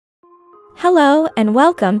Hello and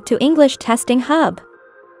welcome to English Testing Hub.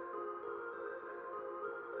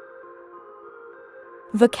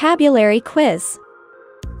 Vocabulary Quiz.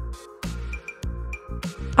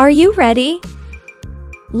 Are you ready?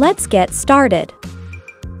 Let's get started.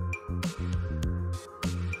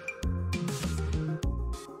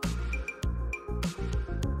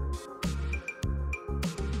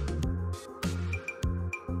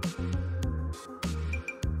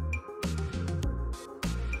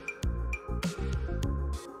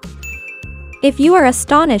 If you are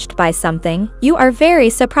astonished by something, you are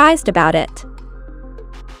very surprised about it.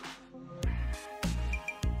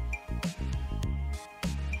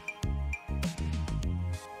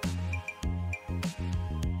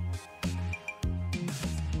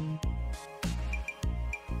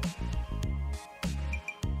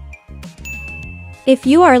 If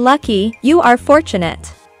you are lucky, you are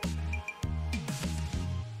fortunate.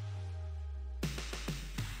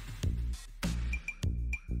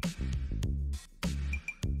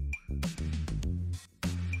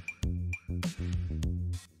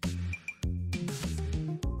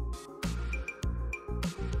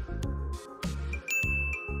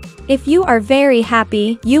 If you are very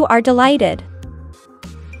happy, you are delighted.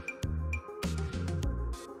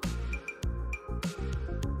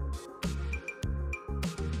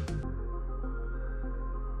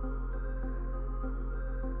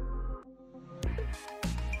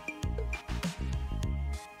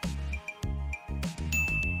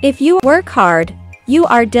 If you work hard, you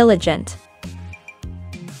are diligent.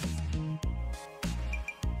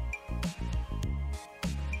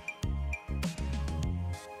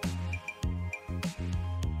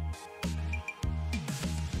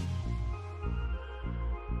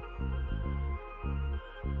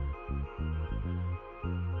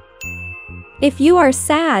 If you are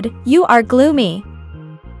sad, you are gloomy.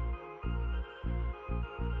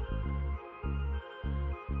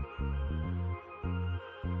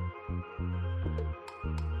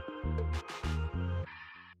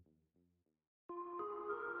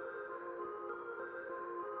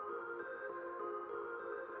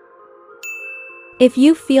 If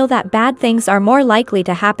you feel that bad things are more likely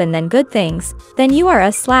to happen than good things, then you are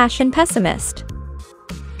a / pessimist.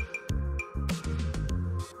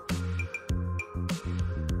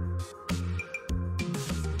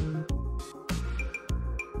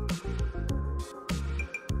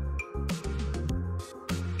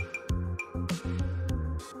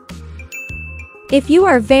 If you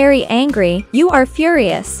are very angry, you are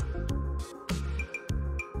furious.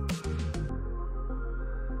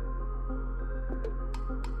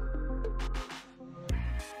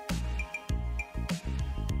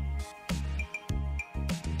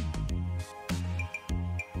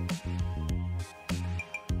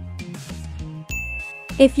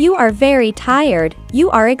 If you are very tired, you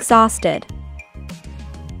are exhausted.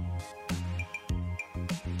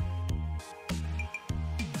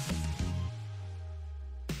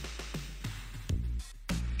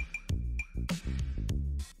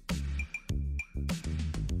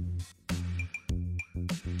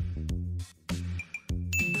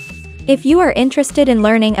 If you are interested in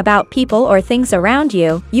learning about people or things around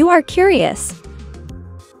you, you are curious.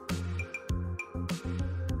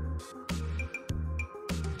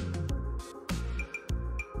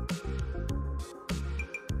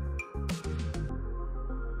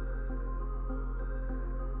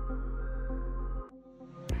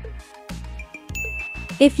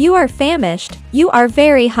 If you are famished, you are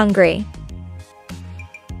very hungry.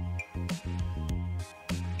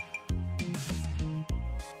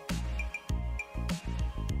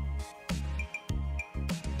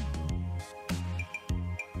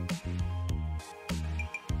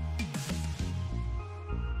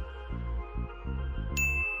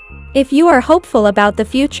 If you are hopeful about the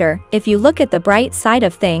future, if you look at the bright side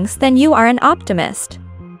of things, then you are an optimist.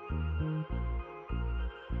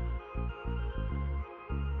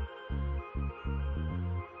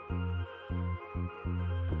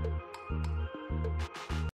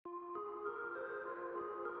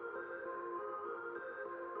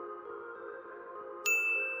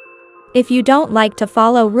 If you don't like to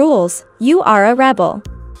follow rules, you are a rebel.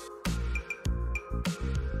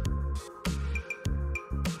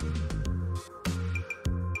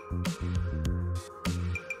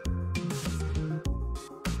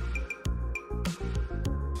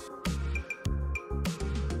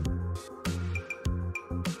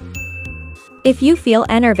 If you feel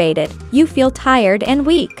enervated, you feel tired and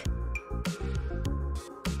weak.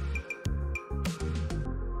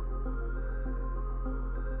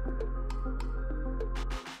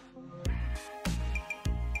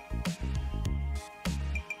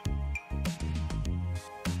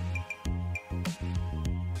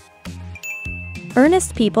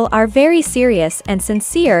 Earnest people are very serious and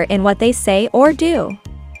sincere in what they say or do.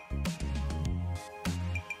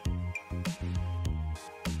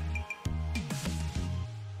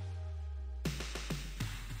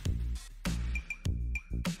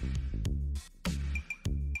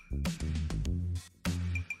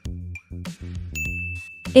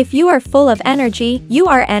 If you are full of energy, you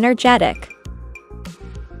are energetic.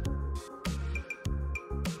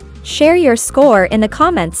 Share your score in the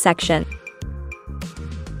comments section.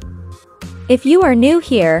 If you are new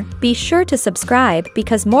here, be sure to subscribe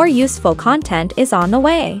because more useful content is on the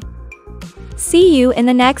way. See you in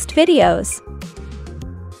the next videos.